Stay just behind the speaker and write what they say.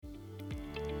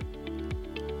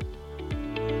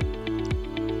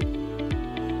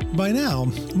By now,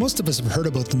 most of us have heard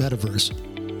about the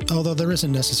Metaverse, although there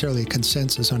isn't necessarily a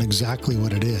consensus on exactly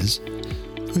what it is.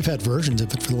 We've had versions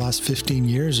of it for the last 15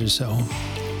 years or so,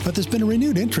 but there's been a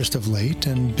renewed interest of late,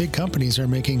 and big companies are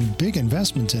making big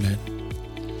investments in it.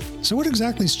 So what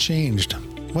exactly has changed?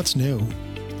 What's new?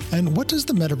 And what does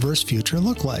the Metaverse future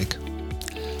look like?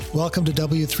 Welcome to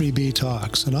W3B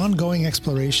Talks, an ongoing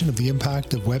exploration of the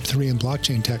impact of Web3 and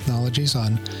blockchain technologies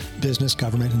on business,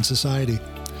 government, and society.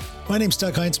 My name's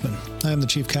Doug Heintzman. I am the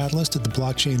Chief Catalyst at the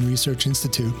Blockchain Research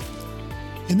Institute.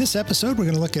 In this episode, we're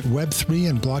going to look at Web3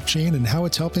 and blockchain and how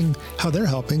they're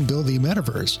helping build the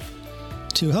Metaverse.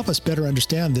 To help us better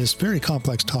understand this very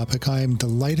complex topic, I am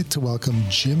delighted to welcome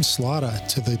Jim Slotta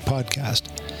to the podcast.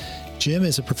 Jim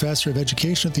is a professor of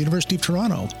education at the University of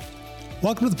Toronto.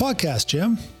 Welcome to the podcast,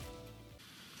 Jim.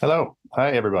 Hello.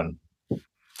 Hi, everyone.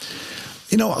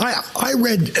 You know, I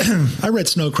read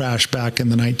Snow Crash back in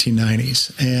the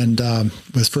 1990s and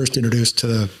was first introduced to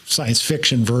the science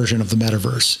fiction version of the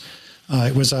Metaverse.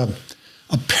 It was a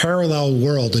parallel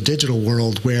world, a digital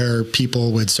world where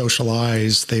people would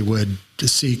socialize, they would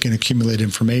seek and accumulate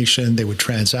information, they would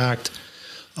transact.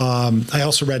 I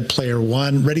also read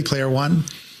Ready Player One,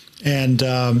 and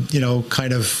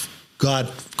kind of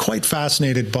got quite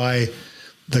fascinated by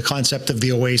the concept of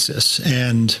the Oasis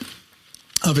and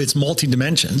of its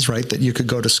multi-dimensions, right? That you could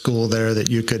go to school there, that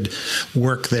you could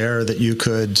work there, that you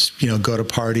could, go to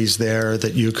parties there,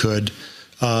 that you could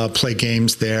play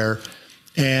games there.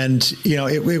 And,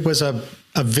 it was a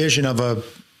vision of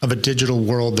a digital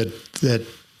world that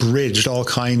bridged all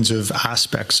kinds of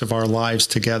aspects of our lives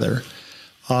together.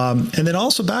 And then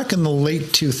also back in the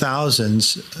late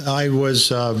 2000s, I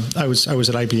was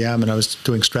at IBM and I was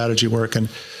doing strategy work, and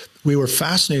we were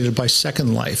fascinated by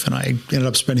Second Life, and I ended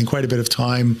up spending quite a bit of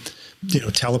time,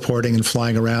 teleporting and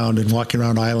flying around and walking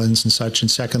around islands and such in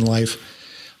Second Life.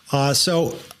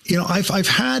 So I've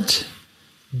had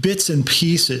bits and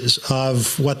pieces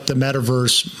of what the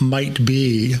Metaverse might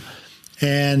be,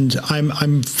 and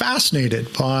I'm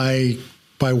fascinated by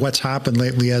what's happened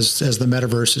lately as the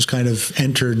Metaverse has kind of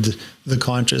entered the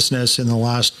consciousness in the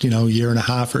last year and a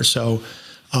half or so.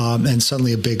 And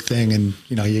suddenly a big thing, and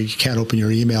you can't open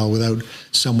your email without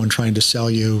someone trying to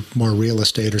sell you more real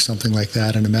estate or something like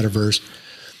that in a metaverse.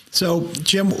 So,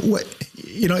 Jim,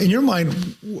 in your mind,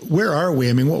 where are we?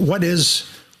 I mean, what is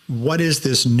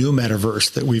this new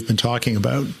metaverse that we've been talking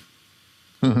about?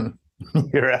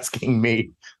 You're asking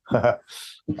me.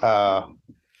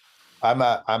 I'm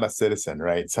a citizen,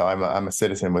 right? So I'm a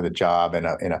citizen with a job in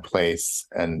a place,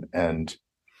 and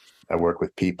I work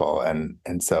with people,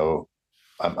 and so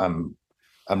I'm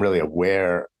really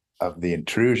aware of the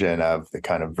intrusion of the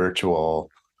kind of virtual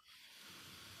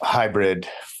hybrid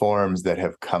forms that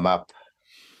have come up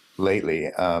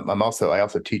lately. I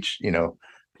also teach,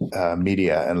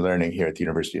 media and learning here at the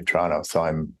University of Toronto. So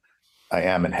I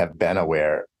am and have been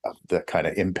aware of the kind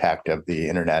of impact of the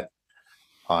internet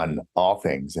on all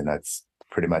things, and that's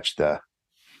pretty much the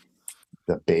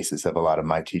basis of a lot of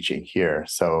my teaching here.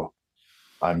 So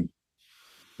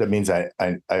that means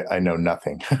I know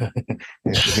nothing.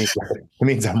 It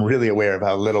means I'm really aware of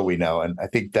how little we know. And I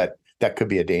think that could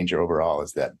be a danger overall,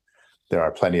 is that there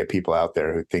are plenty of people out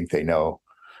there who think they know,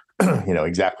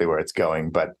 exactly where it's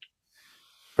going. But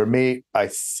for me, I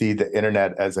see the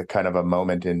internet as a kind of a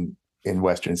moment in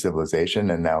Western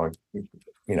civilization, and now,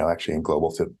 actually in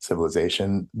global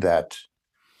civilization, that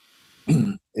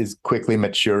is quickly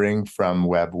maturing from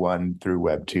Web 1 through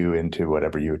Web 2 into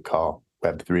whatever you would call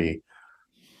Web 3.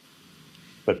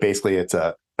 But basically, it's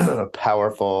a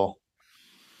powerful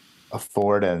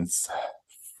affordance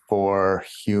for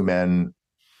human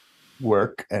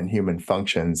work and human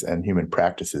functions and human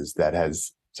practices that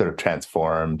has sort of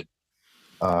transformed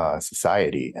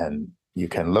society. And you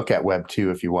can look at Web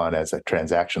 2 if you want as a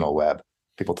transactional web.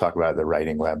 People talk about the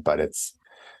writing web, but it's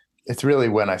really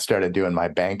when I started doing my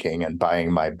banking and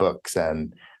buying my books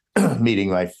and meeting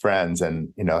my friends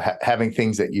and having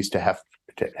things that used to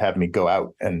have me go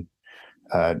out and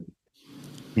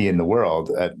be in the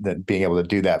world, that being able to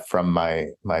do that from my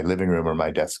living room or my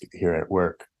desk here at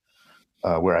work,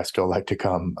 where I still like to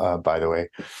come, by the way.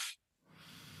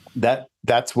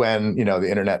 That's when the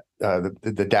internet,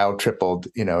 the Dow tripled,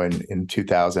 in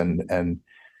 2000, and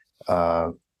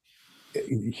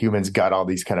humans got all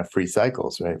these kind of free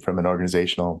cycles, right? From an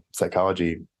organizational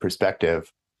psychology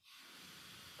perspective,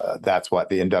 that's what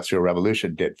the Industrial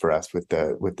Revolution did for us with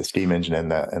the steam engine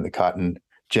and the cotton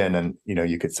gin, and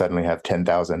you could suddenly have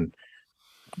 10,000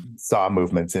 saw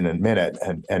movements in a minute,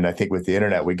 and I think with the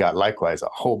internet we got likewise a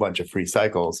whole bunch of free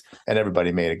cycles, and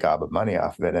everybody made a gob of money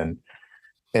off of it, and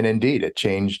indeed it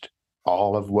changed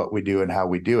all of what we do and how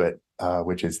we do it.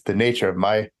 which is the nature of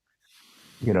my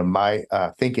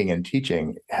thinking and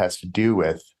teaching has to do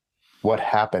with what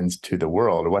happens to the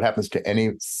world, or what happens to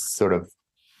any sort of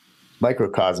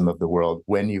microcosm of the world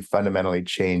when you fundamentally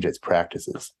change its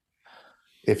practices.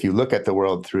 If you look at the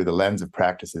world through the lens of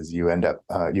practices, you end up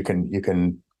you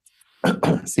can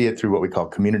see it through what we call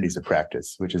communities of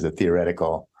practice, which is a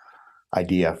theoretical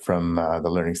idea from the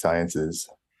learning sciences.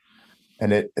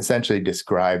 And it essentially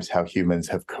describes how humans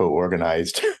have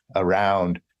co-organized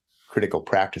around critical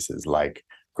practices like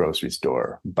grocery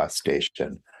store, bus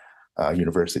station,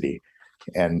 university,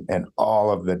 and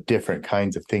all of the different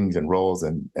kinds of things and roles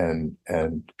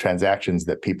and transactions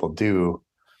that people do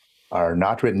are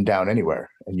not written down anywhere.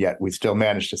 And yet we still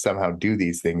manage to somehow do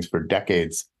these things for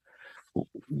decades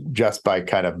just by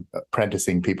kind of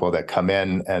apprenticing people that come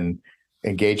in and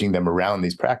engaging them around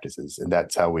these practices. And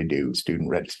that's how we do student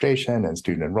registration and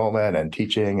student enrollment and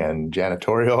teaching and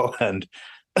janitorial and,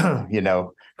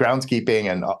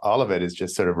 groundskeeping, and all of it is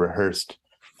just sort of rehearsed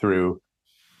through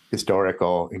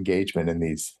historical engagement in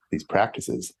these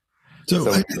practices.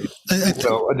 So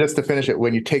just to finish it,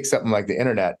 when you take something like the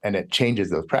internet and it changes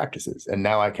those practices, and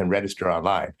now I can register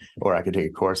online, or I can take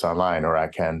a course online, or I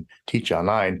can teach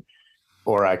online,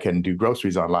 or I can do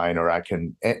groceries online, or I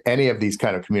can, any of these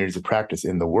kind of communities of practice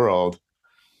in the world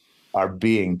are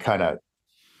being kind of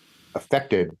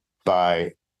affected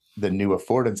by the new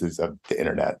affordances of the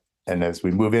internet. And as we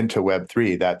move into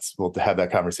Web3, we'll have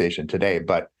that conversation today,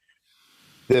 but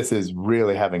this is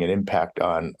really having an impact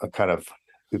on a kind of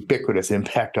ubiquitous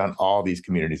impact on all these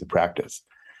communities of practice,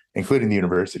 including the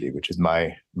university, which is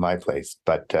my place.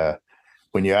 But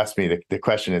when you ask me, the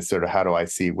question is sort of, how do I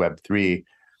see Web3?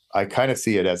 I kind of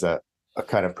see it as a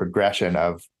kind of progression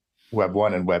of Web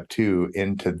 1 and Web 2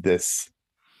 into this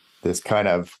kind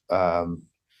of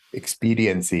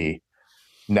expediency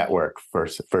network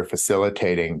for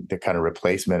facilitating the kind of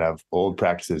replacement of old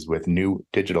practices with new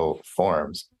digital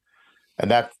forms. And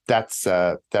that's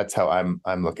how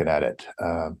I'm looking at it.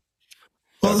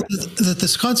 Well,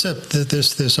 this concept,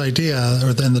 this idea,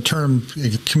 or then the term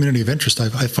community of interest,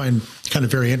 I find kind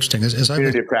of very interesting.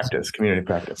 Community of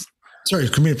practice. Sorry,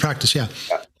 community practice. Yeah.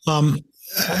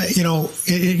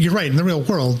 You're right. In the real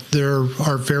world, there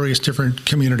are various different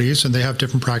communities, and they have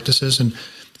different practices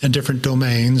and different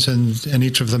domains, and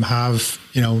each of them have,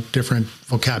 different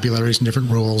vocabularies and different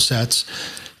rule sets.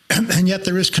 And yet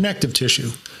there is connective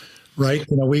tissue, right?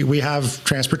 We have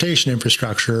transportation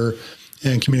infrastructure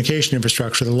and communication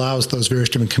infrastructure that allows those various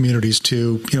different communities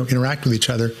to, interact with each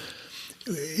other.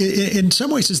 In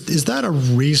some ways, is that a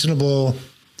reasonable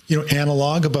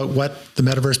analog about what the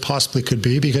metaverse possibly could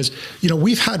be? Because,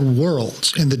 we've had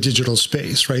worlds in the digital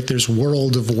space, right? There's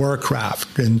World of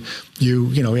Warcraft, and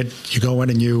you go in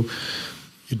and you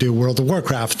do World of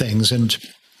Warcraft things. And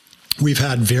we've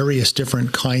had various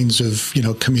different kinds of,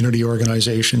 community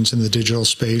organizations in the digital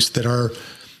space that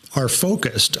are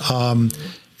focused.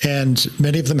 And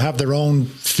many of them have their own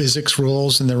physics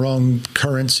rules and their own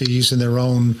currencies and their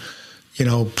own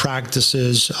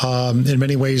practices. In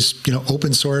many ways,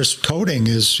 open source coding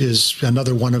is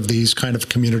another one of these kind of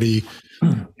community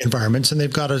environments, and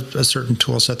they've got a certain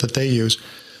tool set that they use.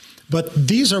 But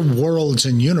these are worlds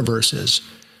and universes.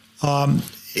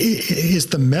 Is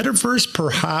the metaverse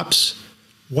perhaps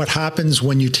what happens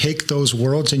when you take those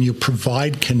worlds and you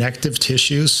provide connective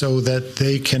tissue so that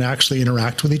they can actually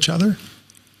interact with each other?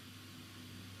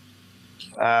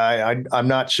 I'm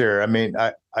not sure. I mean,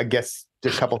 I guess a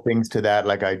couple things to that.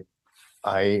 Like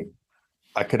I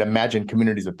could imagine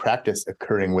communities of practice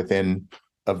occurring within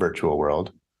a virtual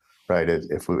world, right?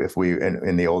 If we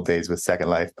in the old days with Second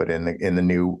Life, but in the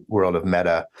new world of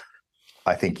Meta,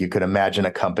 I think you could imagine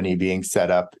a company being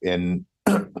set up in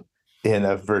a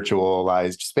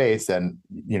virtualized space, and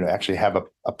actually have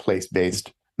a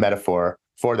place-based metaphor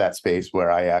for that space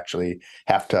where I actually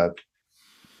have to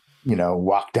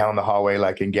walk down the hallway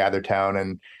like in GatherTown,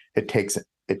 and it takes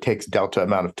delta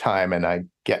amount of time, and I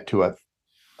get to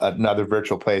another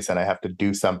virtual place and I have to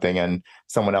do something, and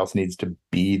someone else needs to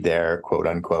be there, quote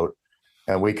unquote.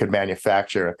 And we could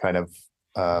manufacture a kind of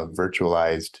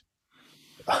virtualized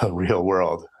real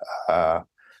world.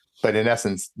 But in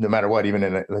essence, no matter what,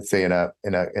 even let's say in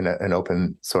an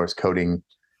open source coding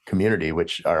community,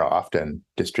 which are often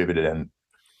distributed and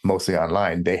mostly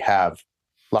online, they have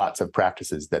lots of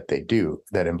practices that they do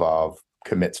that involve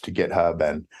commits to GitHub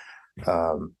and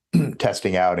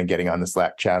testing out and getting on the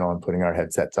Slack channel and putting our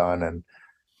headsets on, and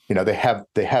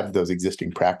they have those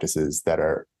existing practices that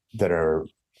are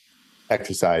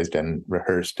exercised and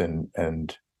rehearsed,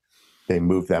 and they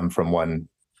move them from one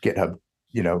GitHub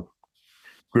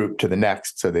group to the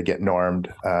next, so they get normed.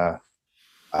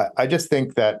 I just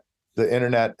think that the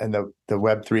internet and the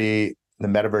Web3, the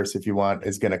metaverse, if you want,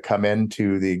 is going to come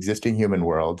into the existing human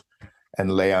world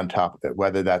and lay on top of it,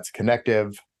 whether that's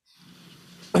connective,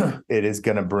 it is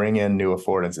going to bring in new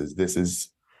affordances. This is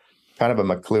kind of a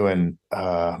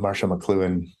Marshall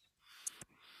McLuhan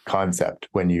concept.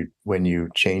 When you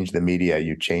change the media,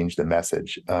 you change the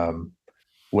message.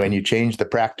 When you change the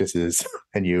practices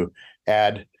and you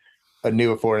add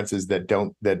new affordances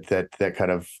that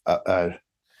kind of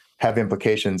have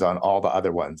implications on all the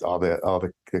other ones, all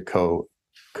the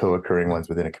co-occurring ones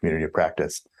within a community of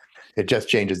practice, it just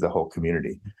changes the whole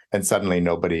community. And suddenly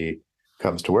nobody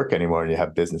comes to work anymore, and you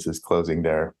have businesses closing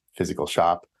their physical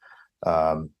shop.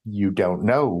 You don't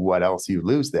know what else you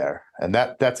lose there. And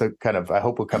that's a kind of, I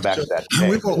hope we'll come back to that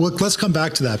today. Let's come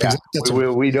back to that. Because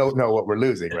we don't know what we're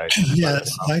losing, right? Yeah,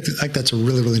 I think that's a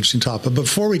really, really interesting topic. But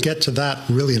before we get to that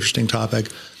really interesting topic,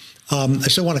 I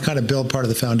still want to kind of build part of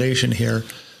the foundation here.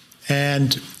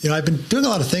 And, I've been doing a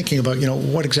lot of thinking about,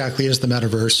 what exactly is the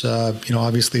metaverse?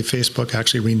 Obviously Facebook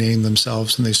actually renamed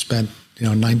themselves, and they spent,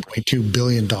 $9.2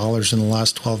 billion in the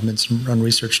last 12 months on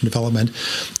research and development.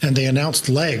 And they announced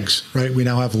legs, right? We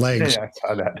now have legs, I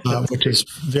saw that. which is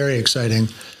very exciting.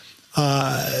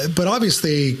 But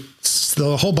obviously,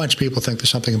 a whole bunch of people think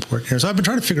there's something important here. So I've been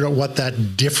trying to figure out what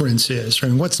that difference is. I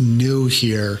mean, what's new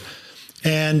here?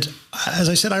 And as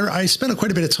I said, I spent quite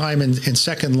a bit of time in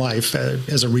Second Life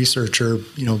as a researcher,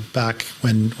 back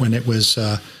when it was,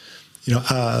 the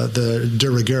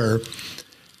de rigueur.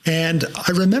 And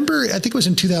I remember, I think it was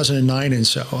in 2009 and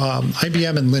so,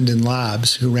 IBM and Linden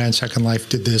Labs, who ran Second Life,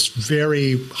 did this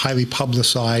very highly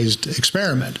publicized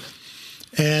experiment.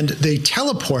 And they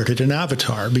teleported an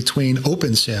avatar between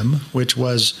OpenSim, which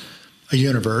was a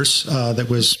universe that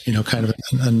was, kind of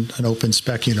an open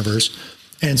spec universe,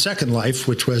 and Second Life,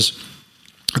 which was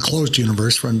a closed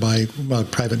universe run by a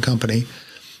private company.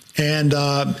 And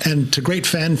to great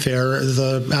fanfare,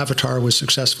 the avatar was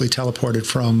successfully teleported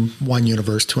from one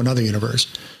universe to another universe.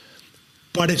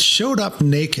 But it showed up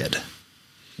naked.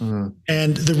 Mm-hmm.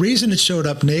 And the reason it showed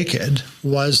up naked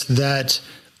was that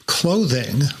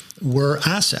clothing were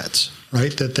assets,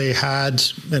 right? That they had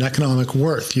an economic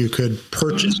worth. You could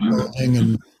purchase clothing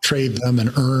and trade them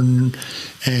and earn,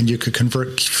 and you could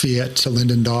convert fiat to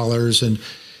Linden dollars. And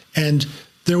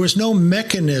there was no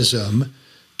mechanism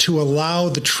to allow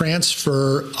the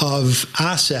transfer of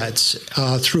assets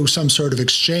through some sort of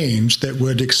exchange that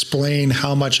would explain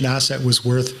how much an asset was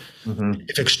worth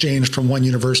if exchanged from one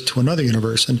universe to another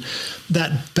universe. And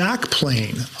that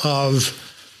backplane of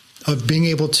being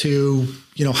able to,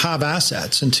 have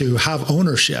assets and to have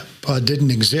ownership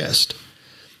didn't exist.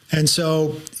 And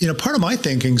so, part of my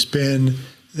thinking's been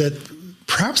that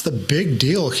perhaps the big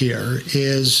deal here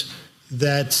is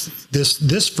that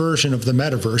this version of the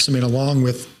metaverse, along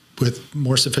with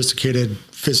more sophisticated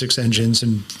physics engines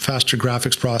and faster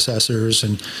graphics processors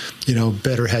and,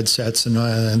 better headsets and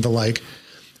the like,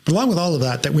 but along with all of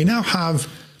that we now have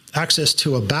access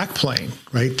to a backplane,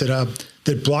 right? That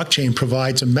blockchain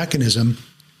provides a mechanism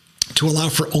to allow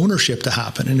for ownership to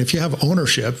happen. And if you have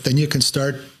ownership, then you can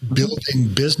start building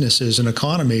businesses and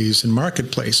economies and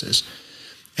marketplaces.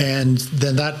 And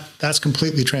then that's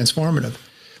completely transformative.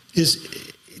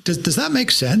 Does that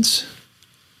make sense?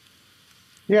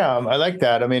 Yeah, I like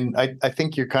that. I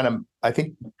think you're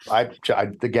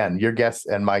again, your guess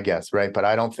and my guess, right? But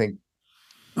I don't think,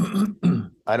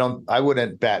 I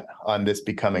wouldn't bet on this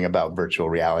becoming about virtual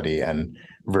reality and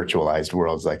virtualized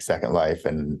worlds like Second Life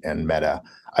and Meta.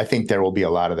 I think there will be a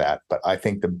lot of that, but I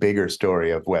think the bigger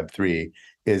story of Web3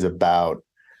 is about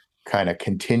kind of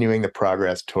continuing the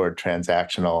progress toward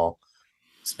transactional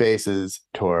spaces,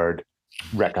 toward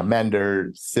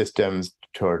recommender systems,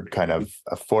 toward kind of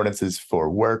affordances for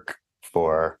work,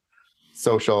 for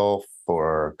social,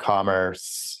 for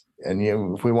commerce. And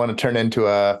if we want to turn into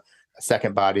a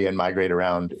second body and migrate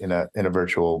around in a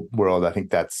virtual world, I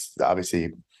think that's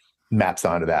obviously maps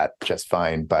onto that just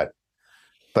fine. But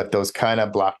those kind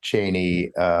of blockchain-y,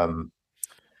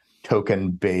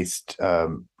 token-based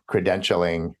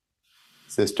credentialing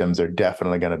systems are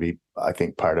definitely going to be, I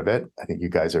think, part of it. I think you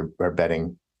guys are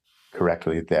betting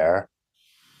correctly there.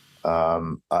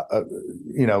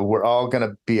 We're all going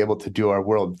to be able to do our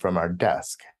world from our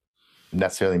desk.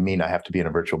 Necessarily mean I have to be in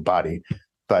a virtual body,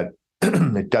 but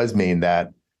it does mean that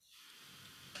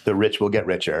the rich will get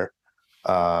richer.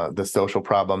 The social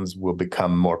problems will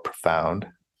become more profound.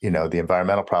 The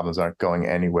environmental problems aren't going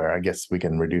anywhere. I guess we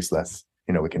can reduce less,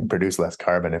 we can produce less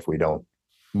carbon if we don't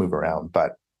move around.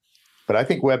 But I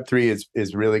think Web3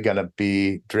 is really going to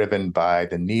be driven by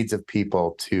the needs of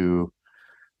people to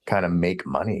kind of make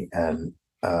money. And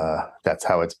that's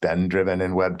how it's been driven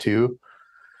in Web2.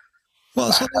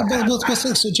 Well, so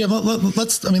Jim,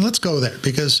 let's go there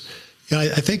because I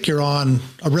think you're on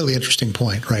a really interesting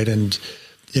point, right? And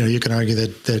you can argue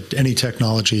that any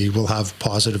technology will have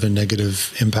positive and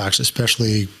negative impacts,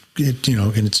 especially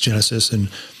in its genesis and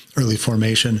early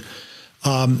formation.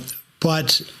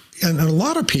 But a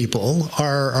lot of people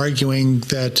are arguing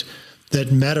that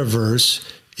Metaverse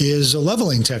is a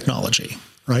leveling technology,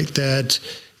 right? That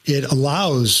it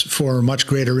allows for much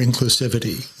greater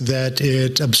inclusivity, that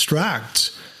it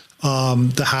abstracts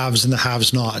the haves and the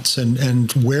have-nots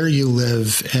and where you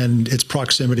live and its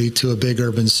proximity to a big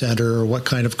urban center or what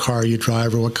kind of car you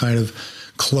drive or what kind of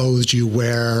clothes you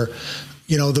wear.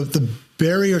 The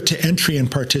barrier to entry and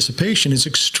participation is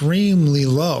extremely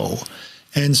low.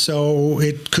 And so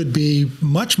it could be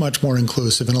much, much more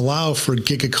inclusive and allow for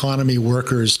gig economy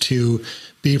workers to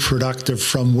be productive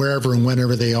from wherever and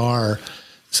whenever they are.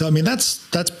 So,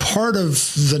 that's part of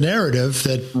the narrative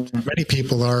that many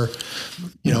people are,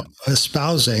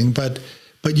 espousing. But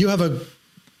you have a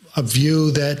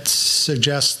view that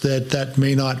suggests that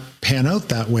may not pan out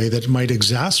that way, that it might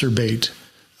exacerbate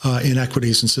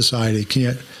inequities in society.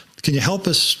 Can you help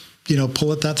us,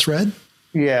 pull at that thread?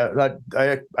 Yeah,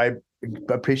 I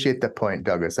appreciate the point,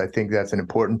 Douglas. I think that's an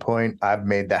important point. I've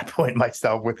made that point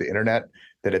myself with the internet,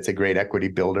 that it's a great equity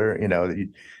builder.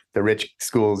 The rich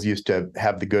schools used to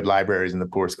have the good libraries and the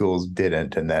poor schools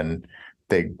didn't. And then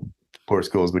the poor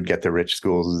schools would get the rich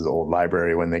schools' old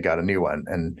library when they got a new one.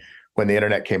 And when the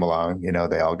internet came along,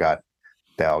 they all got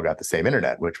the same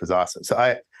internet, which was awesome. So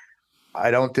I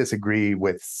don't disagree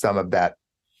with some of that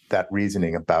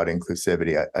reasoning about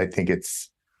inclusivity. I think it's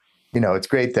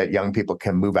great that young people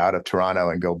can move out of Toronto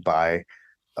and go buy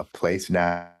a place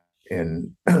now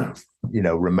in,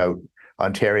 remote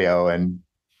Ontario and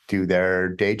do their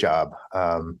day job.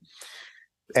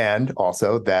 And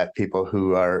also that people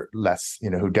who are less,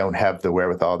 who don't have the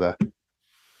wherewithal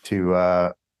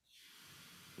to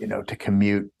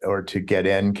commute or to get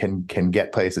in can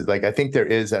get places. Like, I think there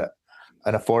is an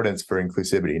affordance for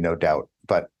inclusivity, no doubt.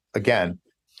 But again,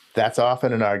 that's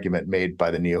often an argument made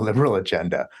by the neoliberal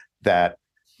agenda that,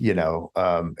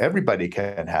 everybody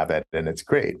can have it and it's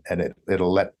great. And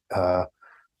it'll let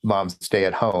moms stay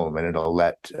at home and it'll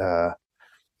let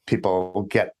people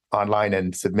get online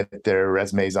and submit their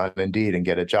resumes on Indeed and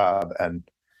get a job. And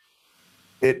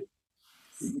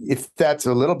if that's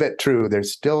a little bit true,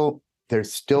 there's still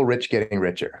rich getting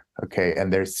richer. Okay.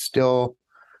 And there's still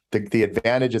the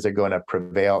advantages are going to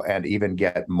prevail and even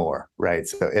get more, right?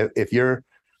 So if you're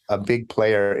a big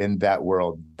player in that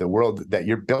world, the world that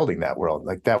you're building, that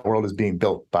world is being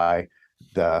built by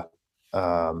the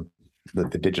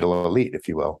digital elite, if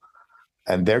you will.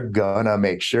 And they're gonna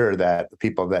make sure that the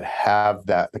people that have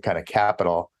the kind of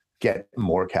capital get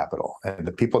more capital, and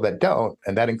the people that don't,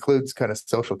 and that includes kind of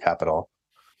social capital,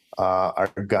 are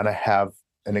gonna have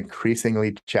an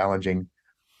increasingly challenging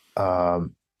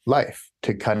life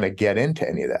to kind of get into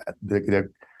any of that.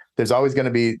 There's always going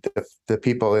to be the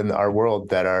people in our world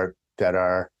that are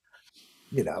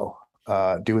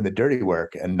doing the dirty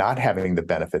work and not having the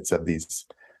benefits of these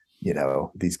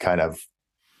kind of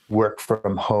work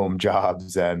from home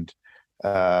jobs and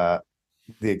the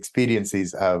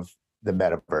expediencies of the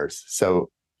metaverse.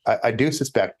 So I do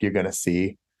suspect you're going to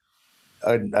see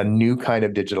a new kind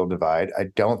of digital divide. I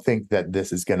don't think that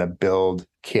this is going to build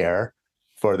care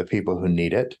for the people who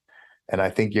need it. And I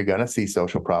think you're going to see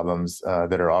social problems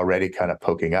that are already kind of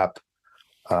poking up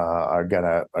are going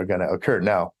to occur.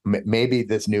 Now, maybe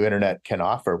this new internet can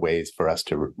offer ways for us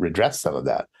to redress some of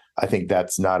that. I think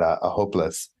that's not a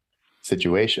hopeless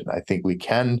situation. I think we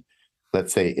can,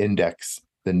 let's say, index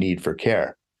the need for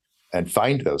care and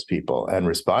find those people and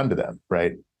respond to them,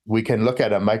 right? We can look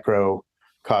at a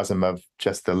microcosm of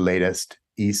just the latest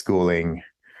e-schooling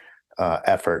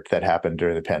effort that happened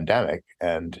during the pandemic.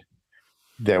 And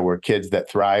there were kids that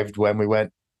thrived when we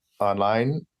went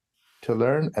online to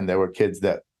learn, and there were kids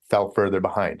that fell further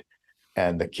behind.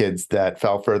 And the kids that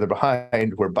fell further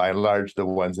behind were by and large the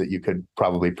ones that you could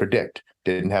probably predict.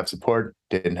 Didn't have support,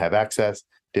 didn't have access,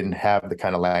 didn't have the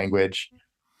kind of language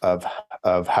of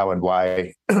how and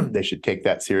why they should take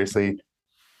that seriously.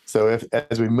 So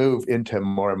as we move into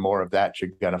more and more of that, you're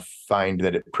going to find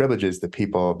that it privileges the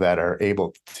people that are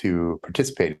able to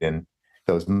participate in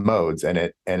those modes, and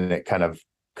it kind of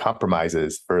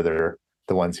compromises further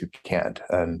the ones who can't.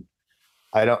 And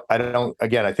I don't,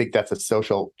 again, I think that's a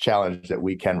social challenge that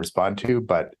we can respond to,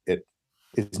 but it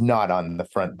is not on the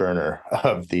front burner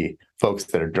of the folks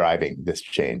that are driving this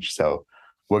change. So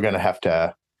we're going to have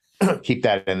to keep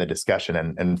that in the discussion.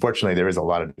 And unfortunately, there is a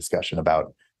lot of discussion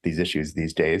about these issues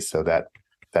these days. So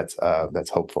that's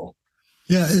hopeful.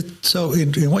 Yeah. So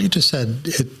in what you just said,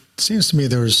 it seems to me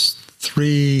there's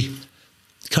three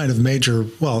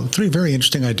very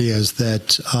interesting ideas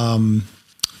that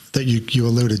that you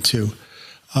alluded to.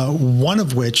 One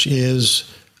of which is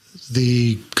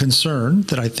the concern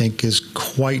that I think is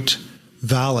quite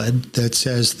valid that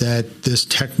says that this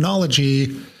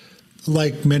technology,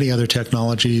 like many other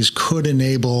technologies, could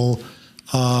enable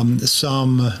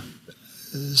some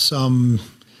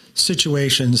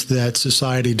situations that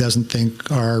society doesn't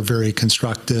think are very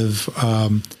constructive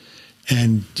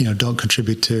and don't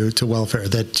contribute to welfare.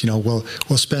 That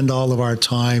we'll spend all of our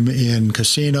time in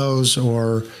casinos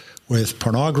or with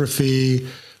pornography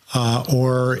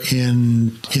or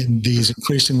in these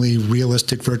increasingly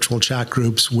realistic virtual chat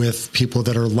groups with people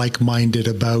that are like-minded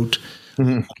about.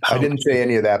 I didn't say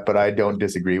any of that, but I don't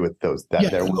disagree with those.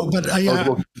 Those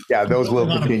will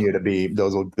continue to be.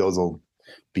 Those will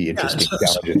be interesting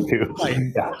challenges too. Right.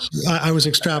 Yeah. I was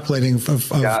extrapolating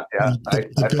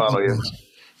I follow you.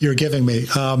 You're giving me.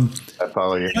 I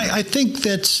follow you. I think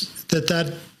that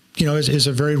is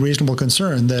a very reasonable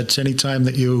concern. That any time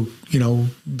that you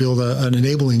build an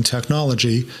enabling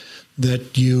technology,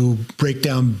 that you break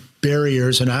down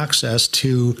barriers and access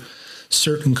to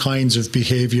certain kinds of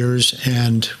behaviors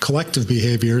and collective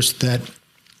behaviors that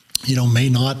may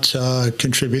not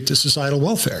contribute to societal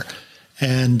welfare.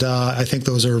 And I think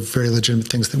those are very legitimate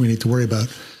things that we need to worry about.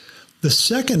 The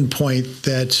second point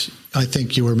that I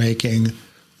think you were making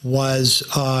was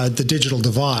the digital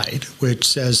divide, which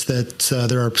says that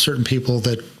there are certain people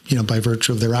that, by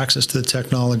virtue of their access to the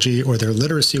technology or their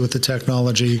literacy with the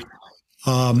technology,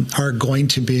 are going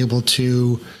to be able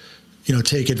to,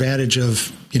 take advantage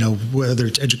of, whether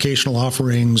it's educational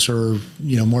offerings or,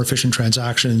 more efficient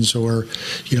transactions or,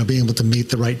 being able to meet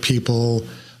the right people,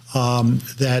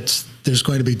 that there's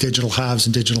going to be digital haves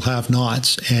and digital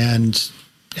have-nots, and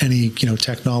any,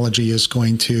 technology is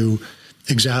going to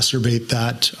exacerbate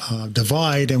that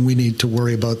divide, and we need to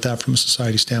worry about that from a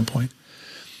society standpoint.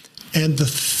 And the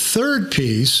third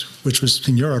piece, which was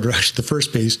in your order, actually the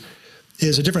first piece,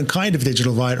 is a different kind of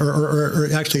digital divide, or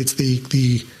actually it's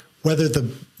the whether the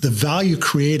value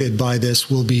created by this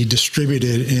will be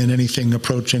distributed in anything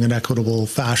approaching an equitable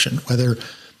fashion, whether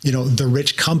the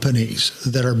rich companies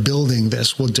that are building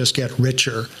this will just get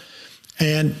richer.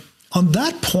 And on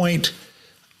that point,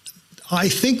 I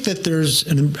think that there's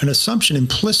an assumption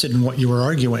implicit in what you were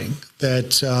arguing,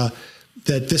 that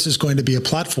this is going to be a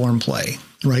platform play,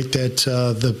 right? That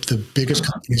the biggest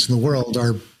companies in the world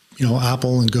are,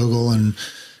 Apple and Google and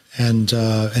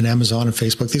Amazon and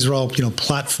Facebook. These are all,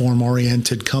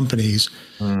 platform-oriented companies,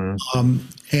 and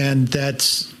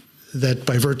that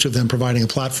by virtue of them providing a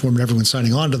platform and everyone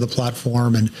signing on to the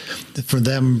platform, and for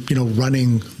them,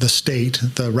 running the state,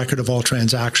 the record of all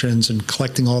transactions and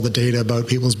collecting all the data about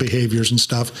people's behaviors and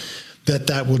stuff,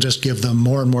 that will just give them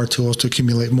more and more tools to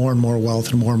accumulate more and more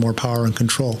wealth and more power and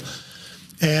control.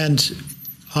 And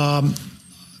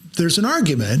there's an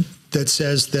argument that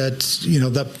says that,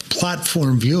 the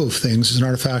platform view of things is an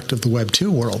artifact of the Web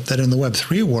 2 world, that in the Web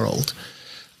 3 world,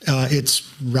 its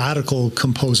radical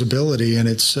composability and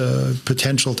its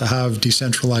potential to have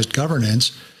decentralized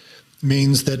governance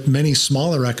means that many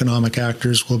smaller economic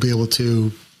actors will be able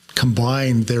to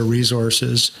combine their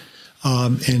resources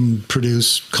and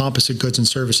produce composite goods and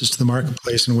services to the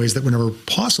marketplace in ways that were never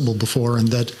possible before, and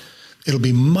that it'll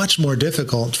be much more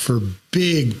difficult for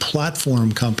big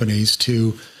platform companies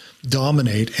to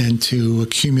dominate and to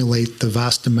accumulate the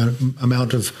vast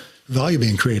amount of value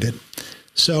being created.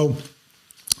 So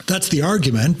that's the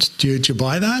argument. Do you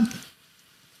buy that?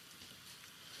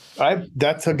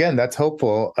 That's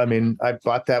hopeful. I mean, I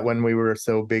bought that when we were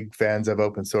so big fans of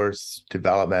open source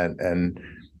development, and,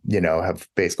 have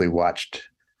basically watched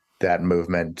that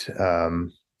movement,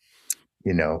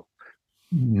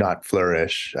 not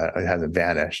flourish. It hasn't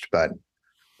vanished, but,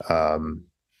 I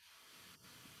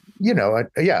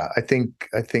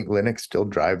think Linux still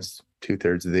drives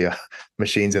 2/3 of the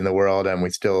machines in the world, and we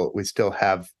still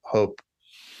have hope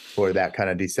for that kind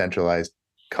of decentralized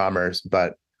commerce.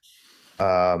 But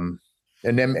and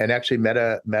actually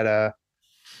Meta,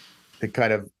 the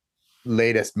kind of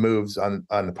latest moves on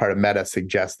the part of Meta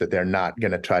suggest that they're not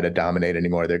going to try to dominate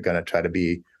anymore. They're going to try to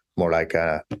be more like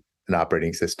an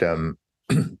operating system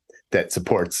that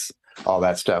supports all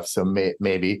that stuff. So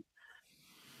maybe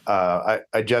I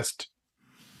just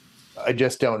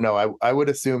don't know. I would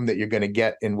assume that you're going to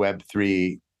get in Web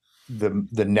 3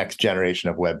 the next generation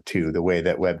of Web 2, the way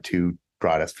that Web 2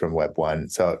 brought us from Web 1.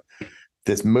 So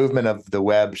this movement of the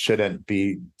web shouldn't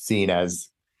be seen as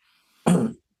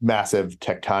massive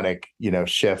tectonic,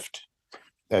 shift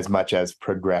as much as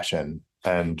progression.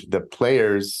 And the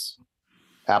players,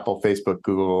 Apple, Facebook,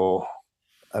 Google,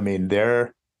 I mean,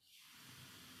 they're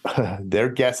they're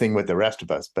guessing with the rest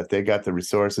of us, but they got the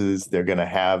resources. They're going to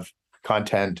have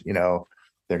content, they're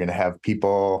going to have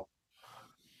people.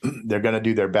 They're going to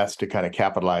do their best to kind of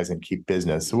capitalize and keep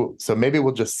business. So maybe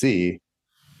we'll just see.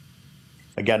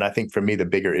 Again, I think for me, the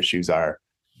bigger issues are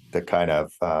the kind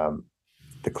of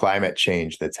the climate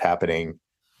change that's happening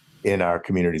in our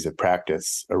communities of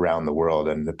practice around the world.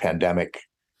 And the pandemic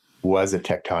was a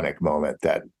tectonic moment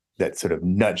that sort of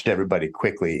nudged everybody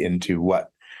quickly into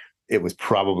what it was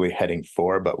probably heading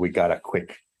for. But we got a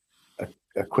quick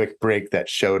break that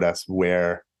showed us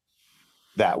where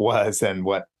that was, and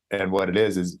what it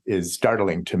is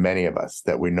startling to many of us,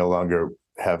 that we no longer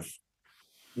have,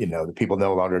 the people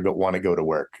no longer want to go to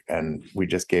work. And we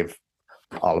just gave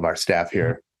all of our staff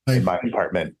here in my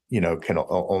department, can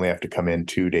only have to come in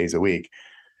 2 days a week.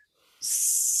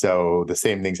 So the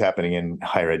same thing's happening in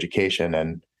higher education.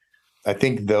 And I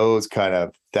think those kind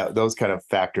of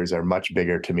factors are much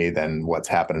bigger to me than what's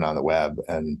happening on the web.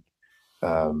 And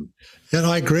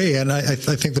I agree. And I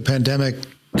think the pandemic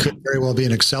could very well be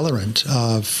an accelerant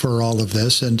for all of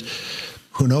this. And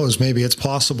who knows, maybe it's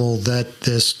possible that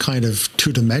this kind of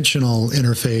two-dimensional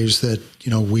interface that,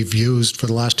 we've used for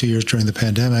the last 2 years during the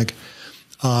pandemic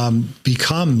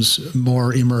becomes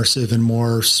more immersive and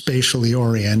more spatially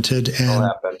oriented.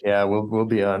 And yeah, we'll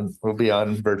be on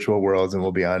virtual worlds, and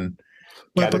we'll be on.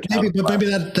 But maybe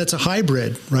that's a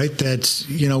hybrid, right? That,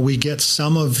 we get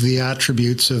some of the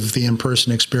attributes of the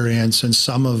in-person experience and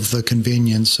some of the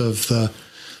convenience of the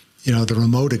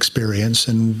remote experience,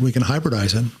 and we can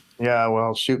hybridize it. Yeah,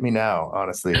 well, shoot me now,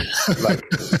 honestly. Like,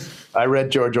 I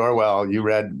read George Orwell, you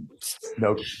read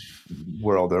No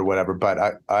World or whatever,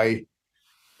 but I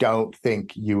don't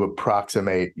think you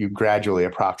gradually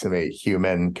approximate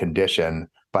human condition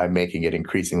by making it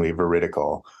increasingly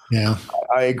veridical. Yeah.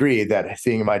 I agree that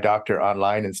seeing my doctor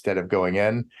online instead of going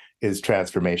in is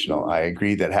transformational. I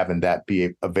agree that having that be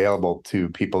available to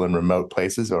people in remote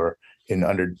places or in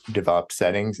underdeveloped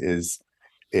settings is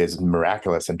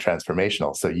miraculous and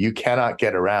transformational. So you cannot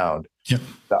get around the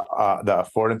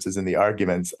affordances and the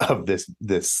arguments of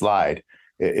this slide.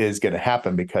 It is going to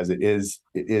happen because it is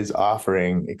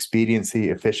offering expediency,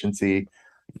 efficiency,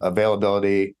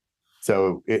 availability.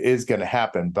 So it is going to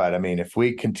happen. But I mean, if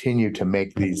we continue to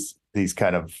make these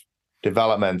kind of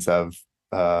developments of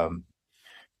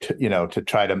to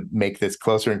try to make this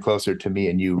closer and closer to me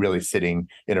and you really sitting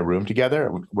in a room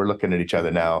together, we're looking at each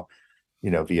other now,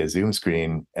 via Zoom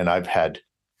screen. And I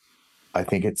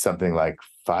think it's something like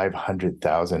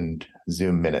 500,000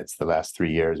 Zoom minutes the last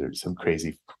 3 years, or some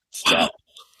crazy stat.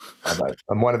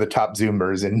 I'm one of the top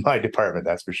Zoomers in my department,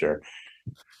 that's for sure.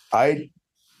 I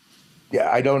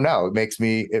don't know. It makes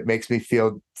me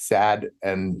feel sad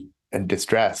and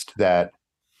distressed that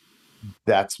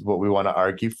that's what we want to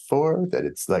argue for, that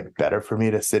it's like better for me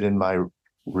to sit in my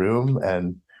room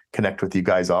and connect with you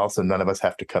guys all, so none of us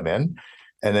have to come in.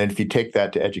 And then if you take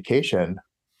that to education,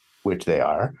 which they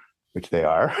are,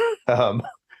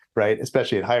 right?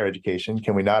 Especially in higher education,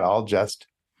 can we not all just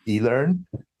e-learn?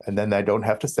 And then I don't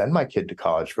have to send my kid to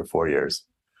college for 4 years.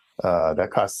 That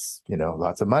costs,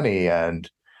 lots of money. And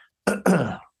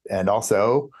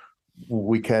also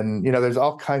we can, there's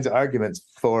all kinds of arguments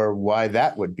for why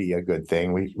that would be a good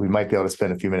thing. We might be able to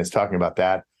spend a few minutes talking about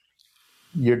that.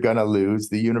 You're going to lose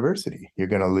the university. You're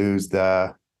going to lose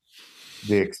the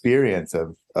experience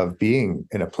of being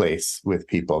in a place with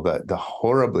people, the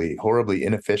horribly, horribly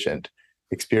inefficient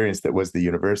experience that was the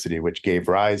university, which gave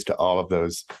rise to all of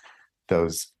those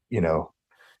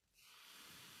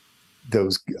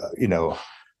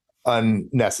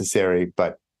unnecessary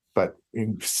but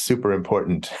super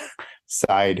important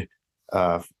side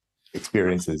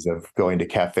experiences of going to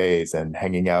cafes and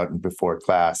hanging out and before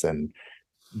class and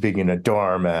being in a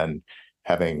dorm and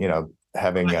having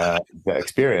the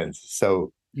experience.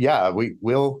 So yeah,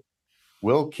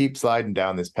 we'll keep sliding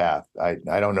down this path. I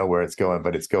don't know where it's going,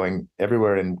 but it's going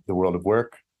everywhere in the world of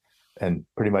work and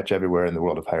pretty much everywhere in the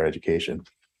world of higher education.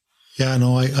 Yeah,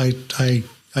 no,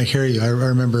 I hear you. I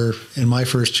remember in my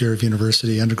first year of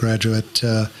university, undergraduate,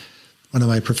 one of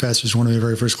my professors, one of my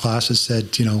very first classes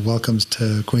said, welcome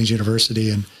to Queen's University,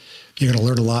 and you're going to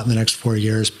learn a lot in the next 4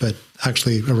 years, but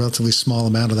actually a relatively small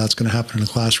amount of that's going to happen in a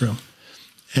classroom.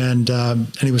 And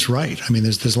he was right. I mean,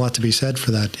 there's a lot to be said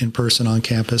for that in-person,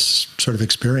 on-campus sort of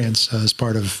experience as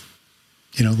part of,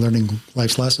 learning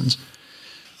life's lessons.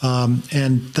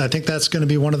 And I think that's going to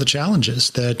be one of the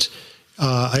challenges that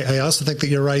I also think that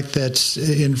you're right that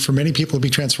for many people it'll be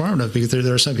transformative, because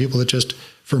there are some people that just,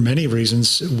 for many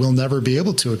reasons, will never be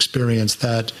able to experience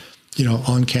that,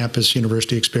 on-campus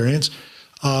university experience.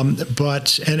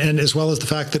 But as well as the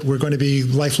fact that we're going to be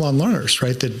lifelong learners,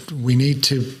 right? That we need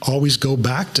to always go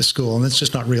back to school, and it's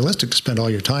just not realistic to spend all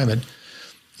your time at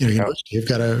university. You've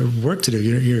got work to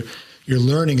do. Your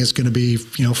learning is going to be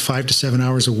 5 to 7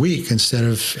 hours a week instead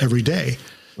of every day.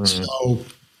 So,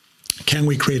 can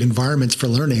we create environments for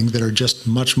learning that are just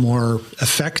much more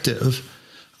effective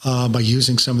by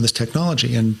using some of this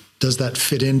technology? And does that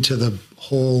fit into the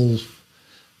whole?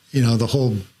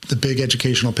 The big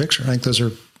educational picture? I think those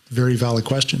are very valid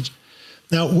questions.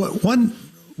 Now,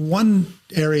 one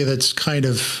area that's kind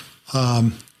of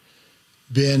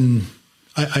been,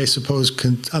 I suppose,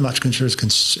 I'm not sure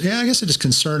I guess it is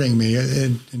concerning me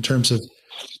in terms of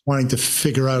wanting to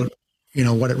figure out,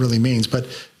 what it really means. But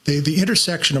the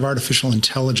intersection of artificial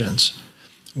intelligence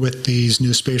with these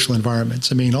new spatial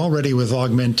environments. I mean, already with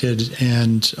augmented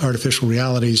and artificial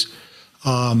realities,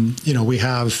 we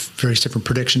have various different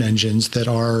prediction engines that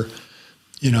are,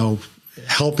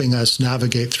 helping us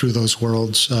navigate through those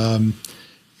worlds, in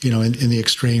the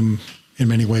extreme, in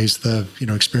many ways, the,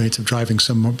 experience of driving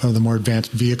some of the more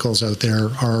advanced vehicles out there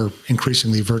are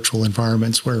increasingly virtual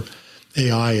environments where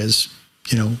AI is,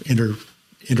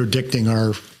 interdicting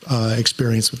our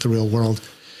experience with the real world.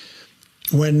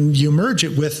 When you merge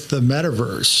it with the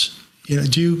metaverse,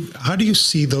 how do you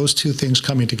see those two things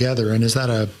coming together? And is that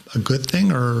a good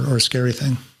thing or a scary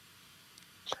thing?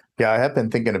 Yeah, I have been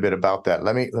thinking a bit about that.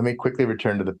 Let me quickly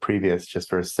return to the previous just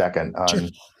for a second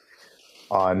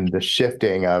on the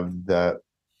shifting of the,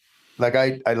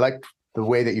 I like the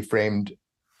way that you framed,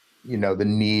 the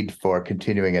need for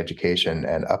continuing education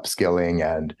and upskilling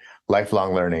and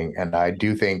lifelong learning. And I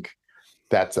do think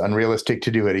that's unrealistic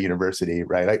to do at a university,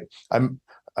 right? I'm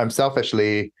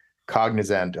selfishly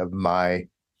cognizant of my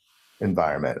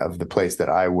environment, of the place that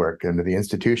I work and the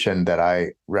institution that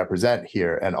I represent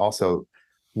here, and also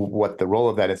what the role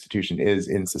of that institution is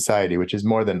in society, which is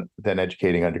more than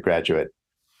educating undergraduate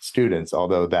students,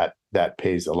 although that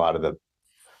pays a lot of the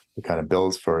kind of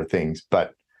bills for things.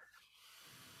 But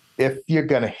if you're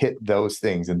going to hit those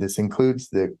things, and this includes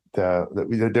there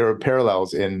are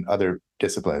parallels in other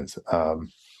disciplines,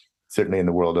 certainly in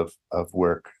the world of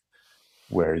work,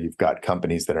 where you've got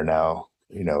companies that are now,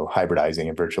 hybridizing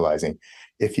and virtualizing.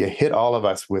 If you hit all of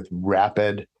us with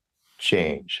rapid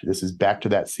change, this is back to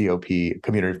that COP,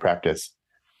 community of practice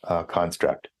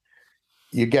construct,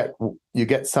 you get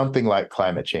something like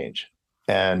climate change.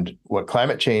 And what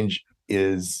climate change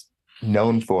is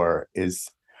known for is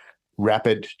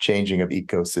rapid changing of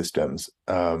ecosystems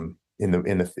in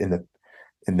the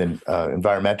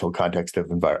environmental context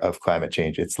of climate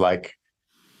change. It's like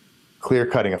clear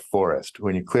cutting a forest.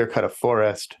 When you clear cut a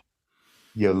forest,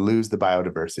 you lose the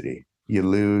biodiversity, you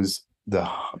lose the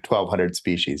 1,200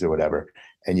 species or whatever,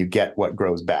 and you get what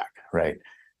grows back, right?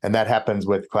 And that happens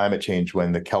with climate change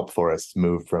when the kelp forests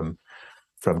move from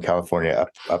California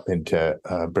up into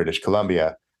British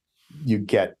Columbia. You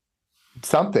get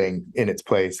something in its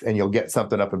place, and you'll get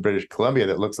something up in British Columbia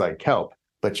that looks like kelp,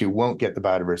 but you won't get the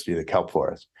biodiversity of the kelp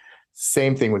forest.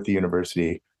 Same thing with the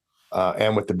university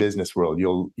and with the business world.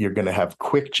 You're going to have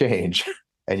quick change,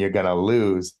 and you're going to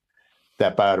lose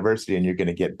that biodiversity, and you're going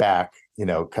to get back,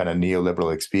 kind of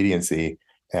neoliberal expediency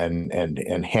and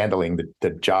handling the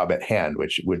job at hand,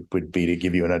 which would be to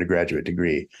give you an undergraduate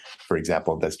degree, for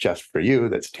example, that's just for you,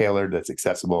 that's tailored, that's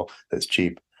accessible, that's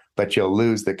cheap. But you'll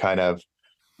lose the kind of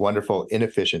wonderful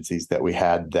inefficiencies that we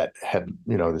had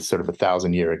this sort of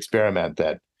 1,000-year experiment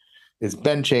that has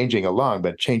been changing along,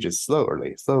 but changes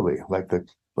slowly, like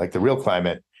the real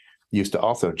climate used to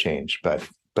also change. But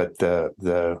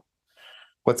the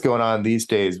what's going on these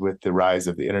days with the rise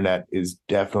of the internet is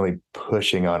definitely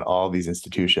pushing on all these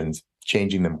institutions,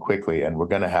 changing them quickly, and we're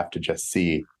going to have to just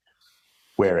see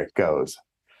where it goes.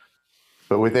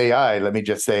 But with AI, let me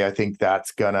just say, I think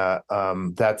that's gonna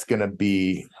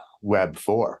be Web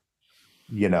 4.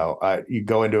 You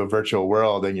go into a virtual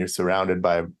world and you're surrounded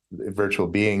by virtual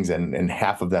beings, and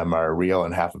half of them are real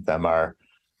and half of them are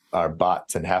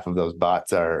bots, and half of those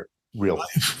bots are real.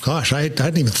 Gosh, I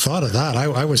hadn't even thought of that.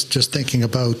 I was just thinking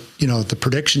about, the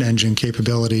prediction engine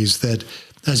capabilities that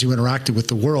as you interacted with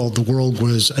the world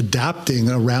was adapting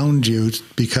around you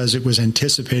because it was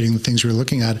anticipating the things you were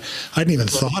looking at. I hadn't even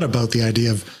thought about the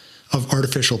idea of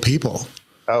artificial people.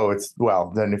 Oh,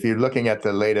 then if you're looking at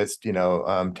the latest,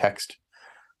 text,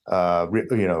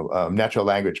 natural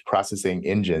language processing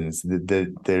engines,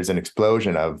 there's an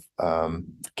explosion of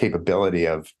capability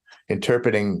of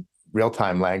interpreting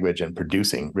real-time language and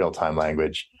producing real-time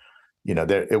language.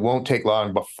 It won't take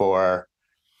long before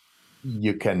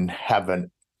you can have an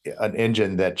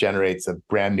engine that generates a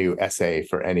brand new essay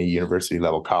for any university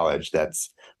level college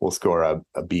that's will score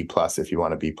a B plus if you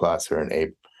want a B plus or an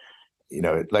A.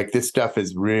 Like this stuff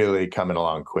is really coming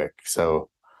along quick. So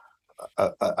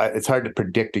it's hard to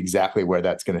predict exactly where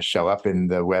that's going to show up in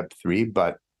the Web3,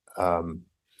 but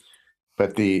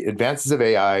the advances of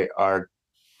AI are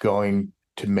going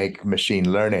to make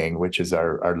machine learning, which is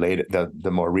our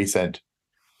the more recent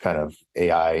kind of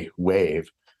AI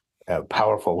wave,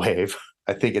 powerful wave.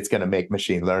 I think it's going to make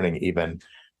machine learning even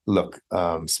look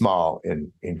small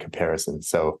in comparison.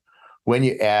 So when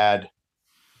you add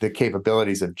the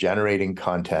capabilities of generating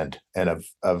content and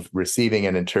of receiving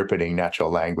and interpreting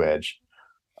natural language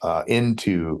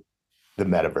into the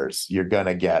metaverse, you're going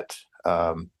to get,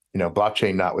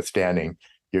 blockchain notwithstanding,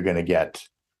 you're going to get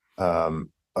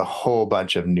a whole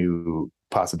bunch of new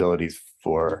possibilities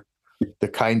for the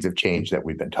kinds of change that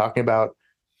we've been talking about,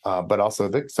 but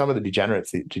also some of the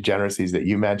degeneracies that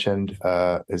you mentioned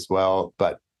as well.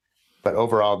 But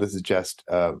overall, this is just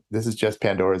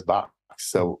Pandora's box.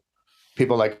 So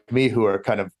people like me who are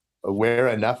kind of aware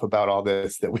enough about all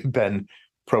this that we've been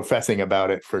professing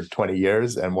about it for 20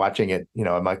 years and watching it,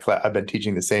 in my class, I've been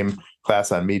teaching the same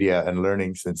class on media and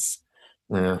learning since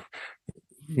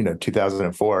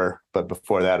 2004, but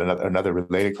before that, another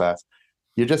related class.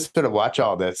 You just sort of watch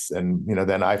all this, and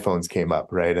then iPhones came up,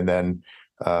 right? And then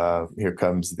here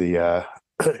comes the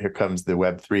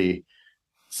Web3.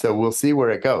 So we'll see where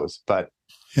it goes. But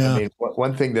yeah. I mean,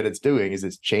 one thing that it's doing is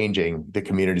it's changing the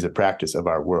communities of practice of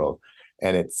our world,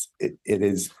 and it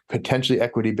is potentially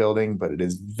equity building, but it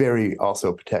is very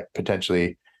also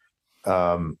potentially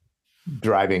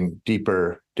driving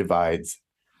deeper divides,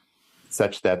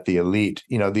 such that the elite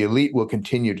will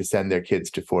continue to send their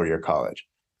kids to four-year college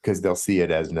because they'll see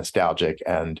it as nostalgic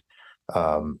and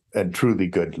truly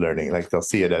good learning. Like they'll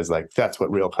see it as like, that's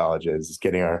what real college is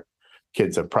getting our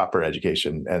kids a proper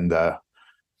education. And the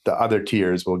other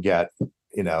tiers will get,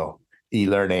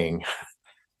 e-learning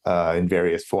in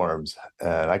various forms.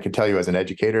 And I can tell you as an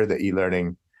educator that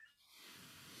e-learning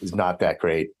is not that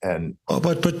great. And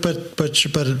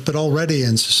but already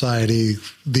in society,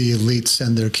 the elites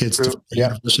send their kids to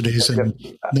universities, and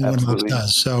no one else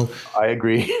does. So I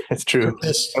agree, it's true.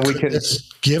 And we can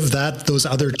give those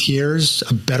other tiers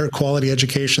a better quality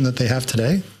education that they have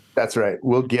today. That's right.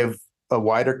 We'll give a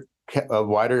wider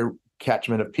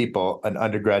catchment of people an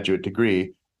undergraduate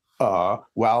degree,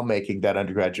 while making that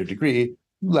undergraduate degree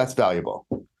less valuable.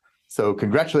 So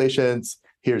congratulations.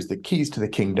 Here's the keys to the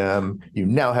kingdom. You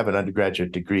now have an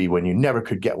undergraduate degree when you never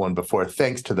could get one before,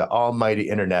 thanks to the almighty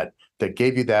internet that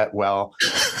gave you that while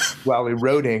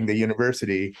eroding the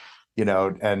university,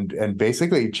 and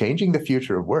basically changing the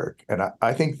future of work. And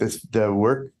I think the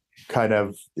work kind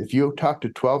of, if you talk to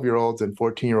 12-year-olds and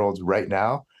 14-year-olds right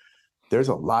now, there's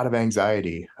a lot of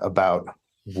anxiety about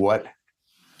what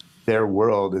their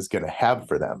world is going to have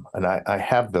for them. And I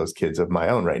have those kids of my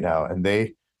own right now, and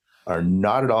they are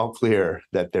not at all clear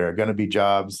that there are going to be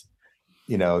jobs,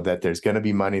 that there's going to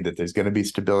be money, that there's going to be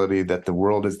stability, that the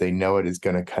world as they know it is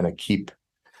going to kind of keep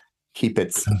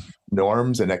its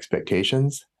norms and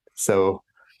expectations. So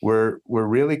we're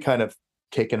really kind of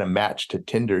taking a match to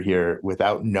Tinder here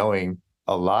without knowing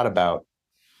a lot about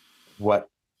what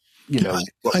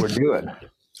we're doing.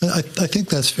 I think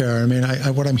that's fair. I mean,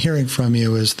 what I'm hearing from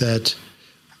you is that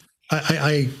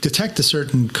I detect a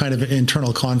certain kind of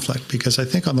internal conflict, because I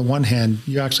think on the one hand,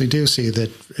 you actually do see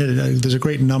that there's a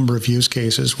great number of use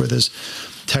cases where this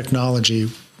technology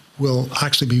will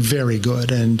actually be very good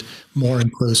and more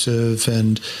inclusive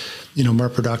and, more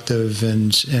productive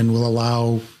and will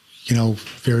allow,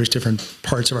 various different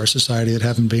parts of our society that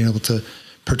haven't been able to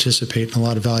participate in a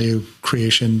lot of value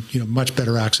creation, much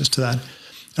better access to that.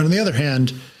 And on the other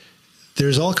hand,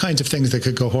 there's all kinds of things that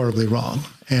could go horribly wrong,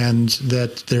 and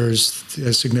that there's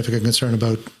a significant concern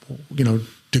about,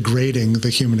 degrading the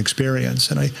human experience.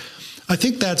 And I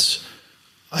think that's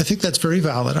very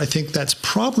valid. I think that's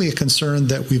probably a concern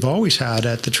that we've always had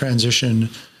at the transition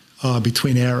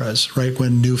between eras, right?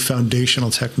 When new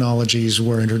foundational technologies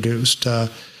were introduced.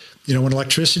 When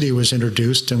electricity was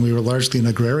introduced and we were largely an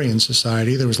agrarian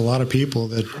society, there was a lot of people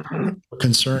that were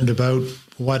concerned about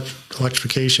what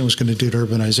electrification was going to do to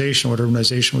urbanization, what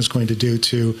urbanization was going to do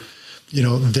to,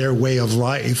 their way of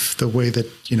life, the way that,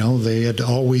 they had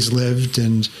always lived.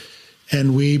 And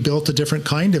we built a different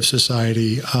kind of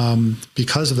society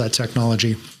because of that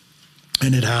technology.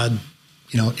 And it had,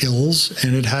 ills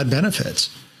and it had benefits.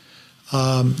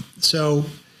 So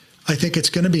I think it's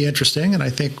going to be interesting, and I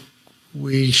think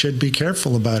we should be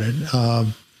careful about it.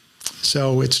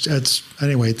 So it's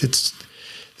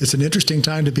an interesting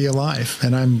time to be alive,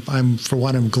 and I'm for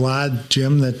one, I'm glad,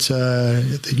 Jim, that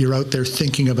you're out there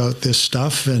thinking about this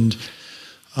stuff, and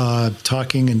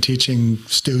talking and teaching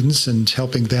students and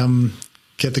helping them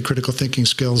get the critical thinking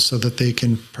skills so that they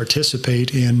can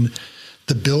participate in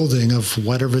the building of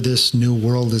whatever this new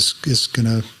world is going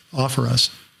to offer us.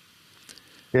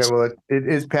 Yeah, well, it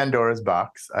is Pandora's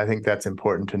box. I think that's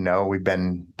important to know. We've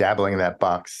been dabbling in that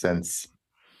box since,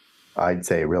 I'd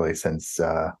say, really since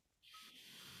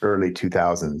early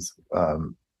 2000s,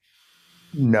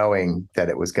 knowing that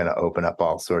it was going to open up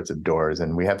all sorts of doors,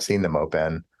 and we have seen them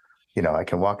open. I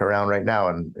can walk around right now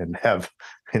and have,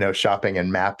 shopping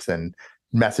and maps and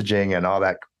messaging and all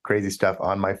that crazy stuff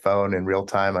on my phone in real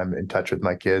time. I'm in touch with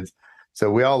my kids. So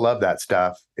we all love that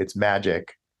stuff. It's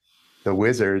magic. The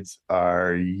wizards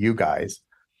are you guys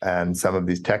and some of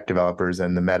these tech developers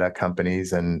and the Meta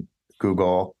companies and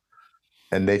Google,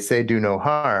 and they say do no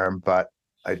harm, but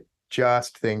I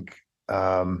just think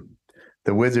the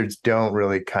wizards don't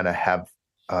really kind of have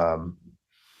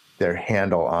their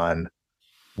handle on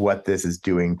what this is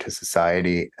doing to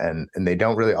society, and they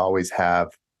don't really always have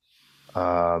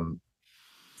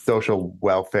social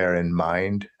welfare in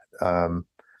mind.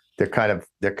 They're kind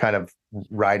of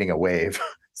riding a wave.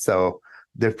 So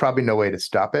there's probably no way to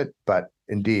stop it, but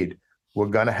indeed, we're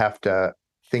going to have to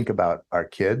think about our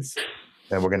kids,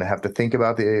 and we're going to have to think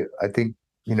about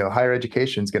higher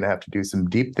education is going to have to do some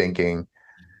deep thinking.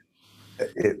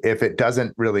 If it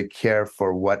doesn't really care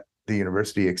for what the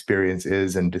university experience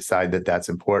is and decide that that's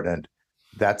important,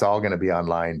 that's all going to be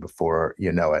online before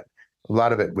you know it. A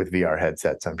lot of it with VR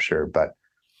headsets, I'm sure, but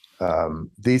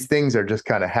these things are just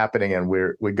kind of happening, and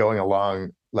we're going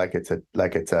along like it's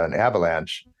an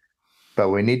avalanche. But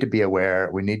we need to be aware.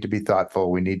 We need to be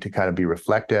thoughtful. We need to kind of be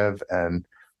reflective and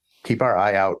keep our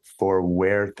eye out for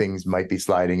where things might be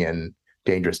sliding in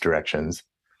dangerous directions.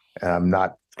 And I'm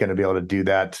not going to be able to do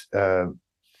that. We're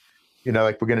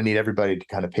going to need everybody to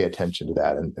kind of pay attention to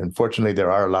that. And fortunately, there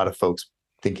are a lot of folks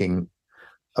thinking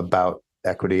about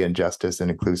equity and justice and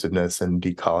inclusiveness and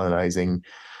decolonizing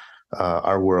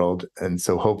our world. And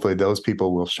so hopefully those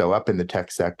people will show up in the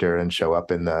tech sector and show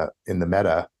up in the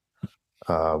Meta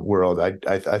world.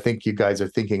 I think you guys are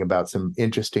thinking about some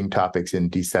interesting topics in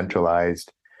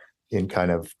decentralized, in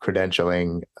kind of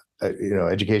credentialing.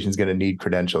 Education is going to need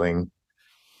credentialing.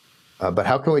 But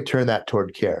how can we turn that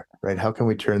toward care, right? How can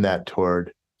we turn that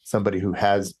toward somebody who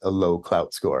has a low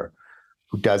clout score,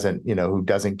 who doesn't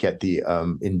get the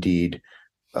Indeed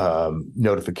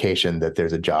notification that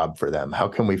there's a job for them? How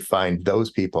can we find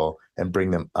those people and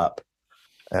bring them up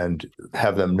and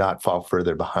have them not fall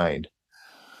further behind?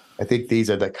 I think these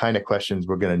are the kind of questions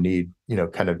we're going to need,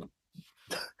 kind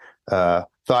of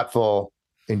thoughtful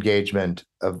engagement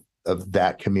of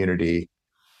that community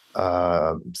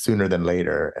sooner than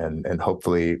later, and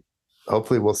hopefully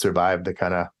we'll survive the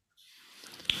kind of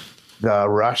the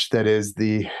rush that is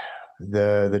the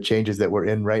changes that we're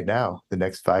in right now. The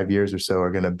next 5 years or so are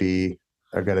going to be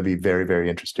very, very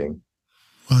interesting.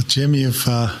 Well, Jim, you've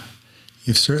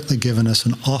certainly given us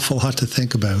an awful lot to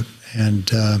think about, and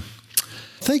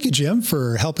thank you, Jim,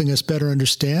 for helping us better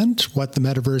understand what the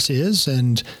metaverse is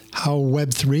and how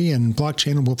Web3 and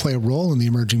blockchain will play a role in the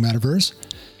emerging metaverse,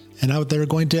 and how they're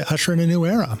going to usher in a new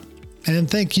era. And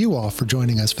thank you all for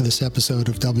joining us for this episode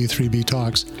of W3B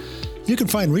Talks. You can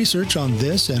find research on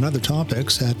this and other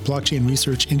topics at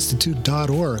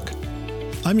blockchainresearchinstitute.org.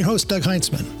 I'm your host, Doug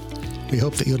Heintzman. We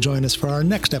hope that you'll join us for our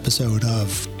next episode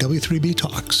of W3B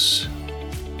Talks.